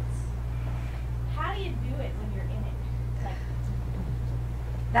 How do you do it when you're in it?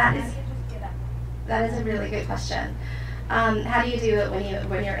 That How is do you just get up? that is a really good question. How do you do it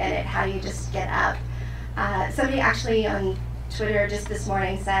when you're in it? How do you just get up? Somebody actually on Twitter just this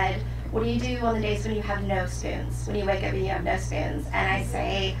morning said, "What do you do on the days when you have no spoons? When you wake up and you have no spoons?" And I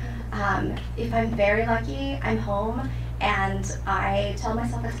say, if I'm very lucky, I'm home, and I tell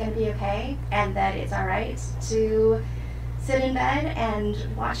myself it's going to be okay, and that it's all right to sit in bed and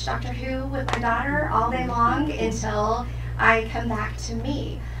watch Doctor Who with my daughter all day long until I come back to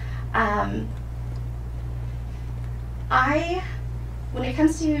me. When it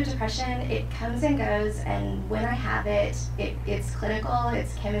comes to depression, it comes and goes, and when I have it, it's clinical,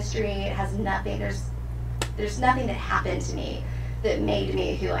 it's chemistry, it has nothing, there's nothing that happened to me that made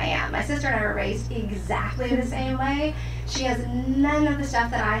me who I am. My sister and I were raised exactly the same way. She has none of the stuff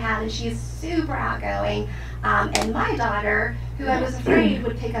that I had, and she is super outgoing. And my daughter, who I was afraid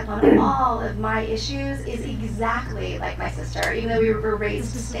would pick up on all of my issues, is exactly like my sister, even though we were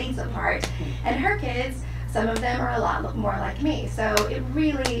raised states apart. And her kids, some of them are a lot more like me. So it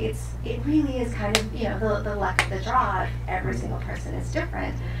really is kind of, the luck of the draw. Every single person is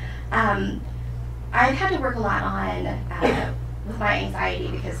different. I've had to work a lot on with my anxiety,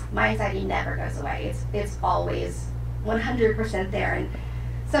 because my anxiety never goes away. It's always 100% there, and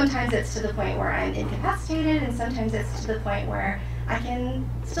sometimes it's to the point where I'm incapacitated, and sometimes it's to the point where I can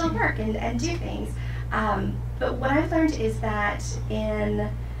still work and do things. But what I've learned is that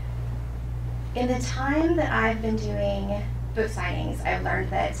in the time that I've been doing book signings, I've learned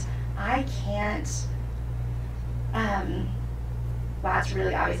that I can't, wow, it's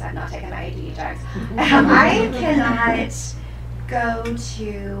really obvious I've not taken my ADD drugs. I cannot go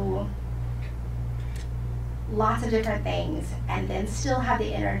to lots of different things and then still have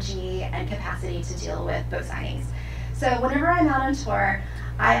the energy and capacity to deal with book signings. So whenever I'm out on tour,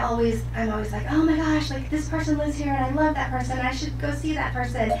 I'm always like, oh my gosh, like this person lives here and I love that person, and I should go see that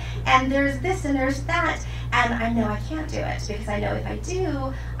person, and there's this and there's that, and I know I can't do it, because I know if I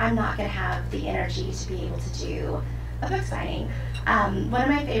do, I'm not going to have the energy to be able to do a book signing. One of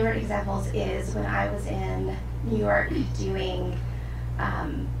my favorite examples is when I was in New York doing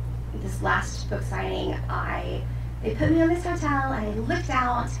this last book signing. They put me on this hotel, and I looked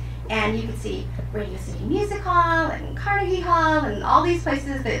out, and you could see Radio City Music Hall and Carnegie Hall and all these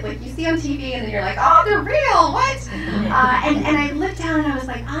places that like you see on TV, and then you're like, oh, they're real, what? And I looked down, and I was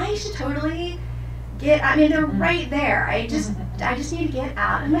like, I should totally they're right there. I just need to get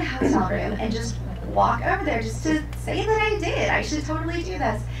out of my hotel room and just walk over there just to say that I did. I should totally do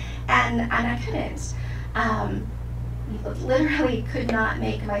this. And I couldn't. Literally could not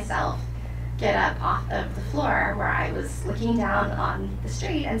make myself get up off of the floor where I was looking down on the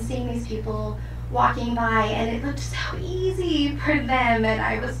street and seeing these people walking by, and it looked so easy for them, and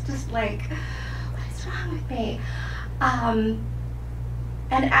I was just like, what is wrong with me?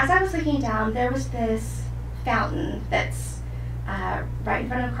 And as I was looking down, there was this fountain that's right in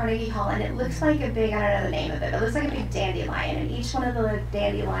front of Carnegie Hall, and it looks like a big, I don't know the name of it, but it looks like a big dandelion, and each one of the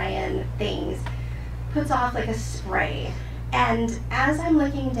dandelion things puts off like a spray. And as I'm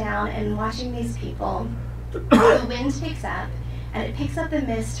looking down and watching these people, the wind picks up, and it picks up the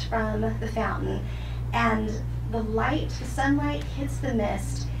mist from the fountain, and the sunlight hits the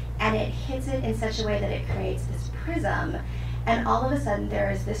mist, and it hits it in such a way that it creates this prism, and all of a sudden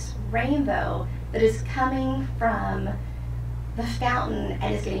there is this rainbow that is coming from the fountain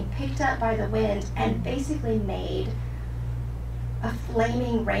and is getting picked up by the wind and basically made a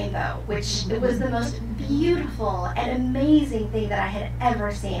flaming rainbow, which it was the most beautiful and amazing thing that I had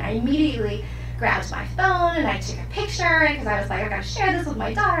ever seen. I immediately grabbed my phone and I took a picture, because I was like, I've got to share this with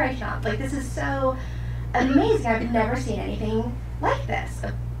my daughter. I cannot, like, this is so amazing. I've never seen anything like this,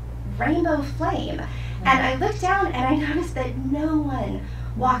 a rainbow flame. And I looked down and I noticed that no one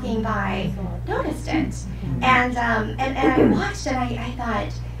walking by noticed it. And I watched, and I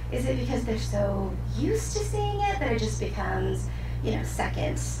thought, is it because they're so used to seeing it that it just becomes,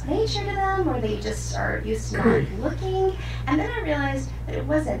 second nature to them, or they just are used to not looking? And then I realized that it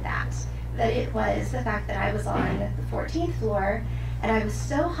wasn't that it was the fact that I was on the 14th floor, and I was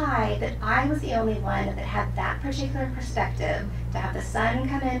so high that I was the only one that had that particular perspective, to have the sun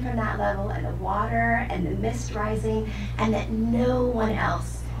come in from that level, and the water and the mist rising, and that no one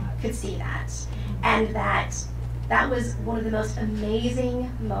else could see that. And that was one of the most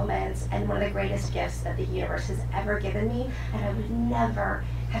amazing moments and one of the greatest gifts that the universe has ever given me, and I would never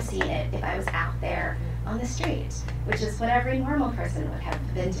have seen it if I was out there on the street, which is what every normal person would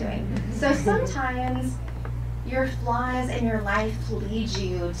have been doing. So sometimes your flaws in your life lead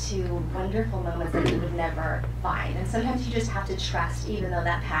you to wonderful moments that you would never find, and sometimes you just have to trust, even though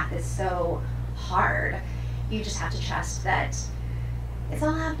that path is so hard, you just have to trust that it's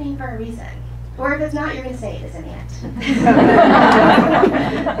all happening for a reason. Or if it's not, you're going to say it is in the end.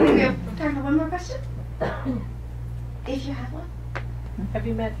 I think we have time for one more question. If you have one. Have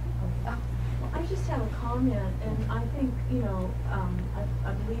you met? I just have a comment, and I think,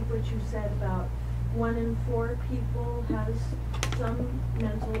 I believe what you said about 1 in 4 people has some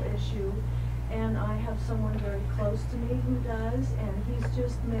mental issue, and I have someone very close to me who does, and he's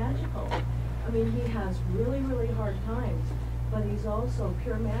just magical. I mean, he has really, really hard times, but he's also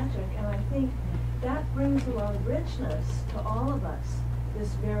pure magic, and I think that brings a lot of richness to all of us, this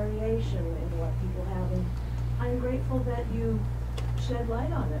variation in what people have, and I'm grateful that you shed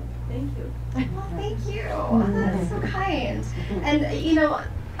light on it. Thank you. Well, thank you. That's so kind. And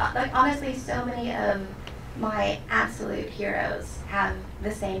like honestly, so many of my absolute heroes have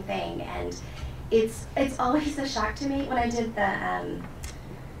the same thing, and it's always a shock to me when I did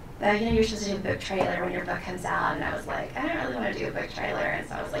you're supposed to do a book trailer when your book comes out, and I was like, I don't really want to do a book trailer, and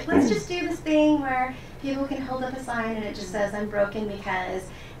so I was like, let's just do this thing where people can hold up a sign and it just says, I'm broken because,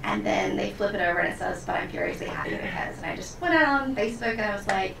 and then they flip it over and it says, but I'm furiously happy because, and I just went out on Facebook and I was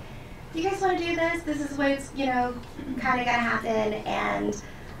like, you guys want to do this? This is what's, kind of going to happen, and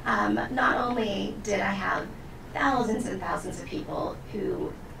not only did I have thousands and thousands of people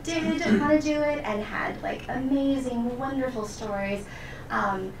who did want to do it and had like amazing, wonderful stories,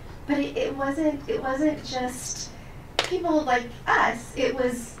 but it wasn't just people like us. It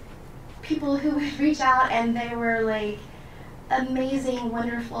was people who would reach out and they were like amazing,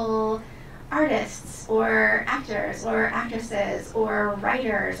 wonderful artists or actors or actresses or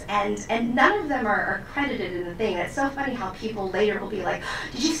writers, and none of them are credited in the thing. And it's so funny how people later will be like,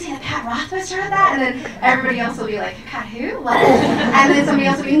 did you see that Pat Rothfuss wrote that? And then everybody else will be like, Pat who? What? And then somebody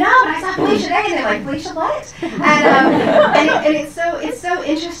else will be, no, but I saw Felicia Day. And they're like, Felicia what? And it's so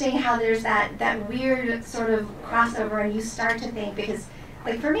interesting how there's that weird sort of crossover, and you start to think, because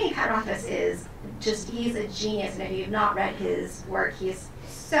like for me, Pat Rothfuss is just, he's a genius, and if you've not read his work, he's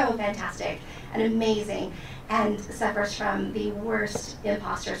so fantastic and amazing, and suffers from the worst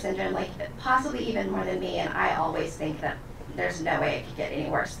imposter syndrome, like possibly even more than me, and I always think that there's no way it could get any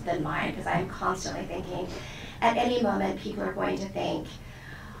worse than mine, because I'm constantly thinking at any moment people are going to think,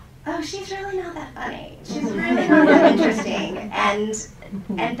 oh, she's really not that funny, she's really not that interesting, and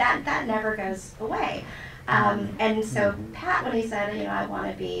that never goes away. And so Pat, when he said, I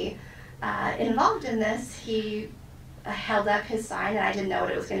want to be involved in this, he held up his sign, and I didn't know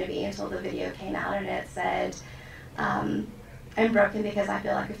what it was going to be until the video came out, and it said, I'm broken because I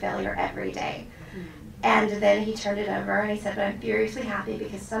feel like a failure every day. And then he turned it over and he said, but I'm furiously happy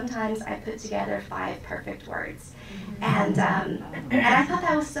because sometimes I put together 5 perfect words. And I thought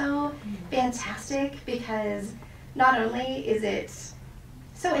that was so fantastic, because not only is it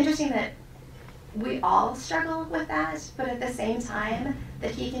so interesting that we all struggle with that, but at the same time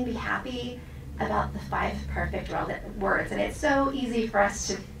that he can be happy about the 5 perfect words. And it's so easy for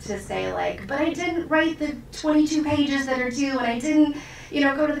us to say like, but I didn't write the 22 pages that are due, and I didn't,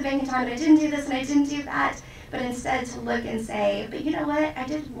 go to the bank in time, and I didn't do this, and I didn't do that. But instead to look and say, but you know what, I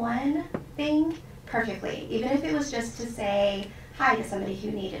did one thing perfectly, even if it was just to say hi to somebody who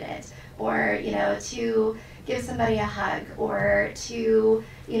needed it, or, to give somebody a hug, or to,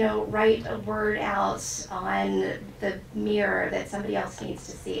 write a word out on the mirror that somebody else needs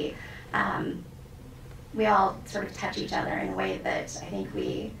to see. We all sort of touch each other in a way that I think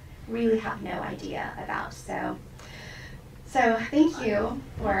we really have no idea about. So thank you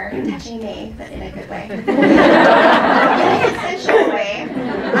for touching me, but in a good way. In a consensual way.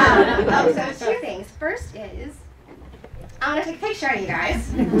 So 2 things. First is, I want to take a picture of you guys.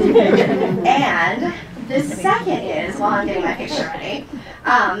 And the second is, while I'm getting my picture ready,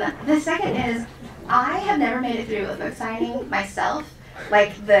 the second is, I have never made it through a book signing myself.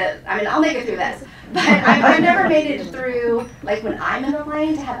 I'll make it through this, but I've never made it through, like when I'm in the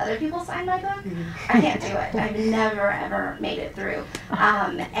line to have other people sign my book. I can't do it. I've never, ever made it through.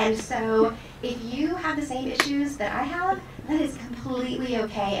 And so if you have the same issues that I have, that is completely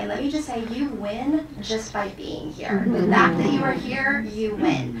okay. And let me just say, you win just by being here. The fact that you are here, you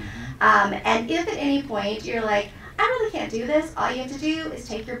win. And if at any point you're like, I really can't do this, all you have to do is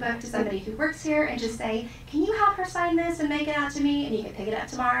take your book to somebody who works here and just say, can you have her sign this and make it out to me? And you can pick it up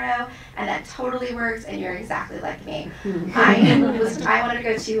tomorrow, and that totally works, and you're exactly like me. I wanted to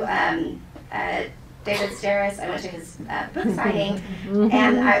go to David Starris. I went to his book signing,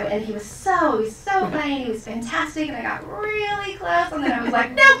 and he was so funny, he was fantastic, and I got really close, and then I was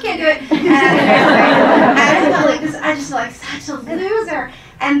like, no, can't do it. And I felt like this, I just felt like such a loser.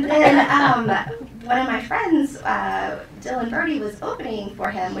 And then one of my friends, Dylan Birdie, was opening for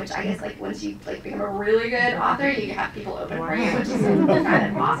him, which I guess like once you like become a really good author, you have people open for you, which is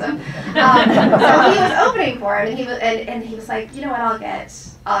kind of awesome. So he was opening for him, and he was like, you know what, I'll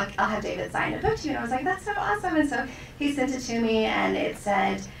have David sign a book to you, and I was like, that's so awesome. And so he sent it to me, and it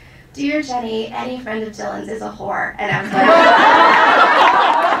said, "Dear Jenny, any friend of Dylan's is a whore," and I was like.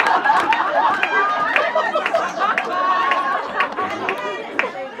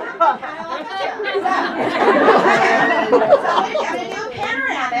 So I'm gonna do a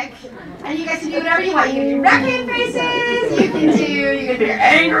panoramic, and you guys can do whatever you want. You can do raccoon faces, you can be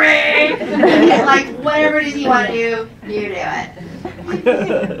angry, you can like whatever it is you want to do, you do it.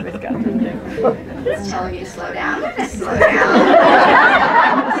 It's telling me to slow down. I'm gonna slow down.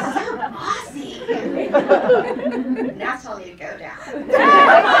 So bossy. Now it's telling me to go down.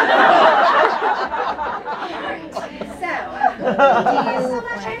 Alright, so thank you so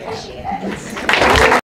much